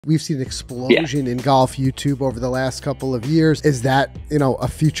We've seen an explosion in golf YouTube over the last couple of years. Is that, a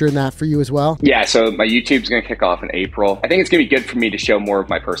future in that for you as well? Yeah, so my YouTube's going to kick off in April. I think it's going to be good for me to show more of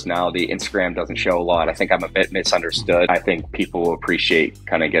my personality. Instagram doesn't show a lot. I think I'm a bit misunderstood. I think people will appreciate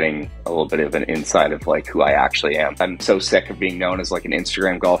kind of getting a little bit of an insight of like who I actually am. I'm so sick of being known as like an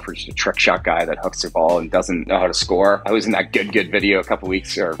Instagram golfer, just a trick shot guy that hooks their ball and doesn't know how to score. I was in that good video a couple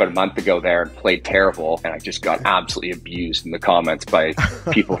weeks or about a month ago there and played terrible. And I just got absolutely abused in the comments by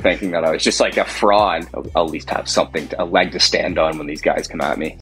people thinking that I was just like a fraud. I'll at least have something, a leg to stand on when these guys come at me.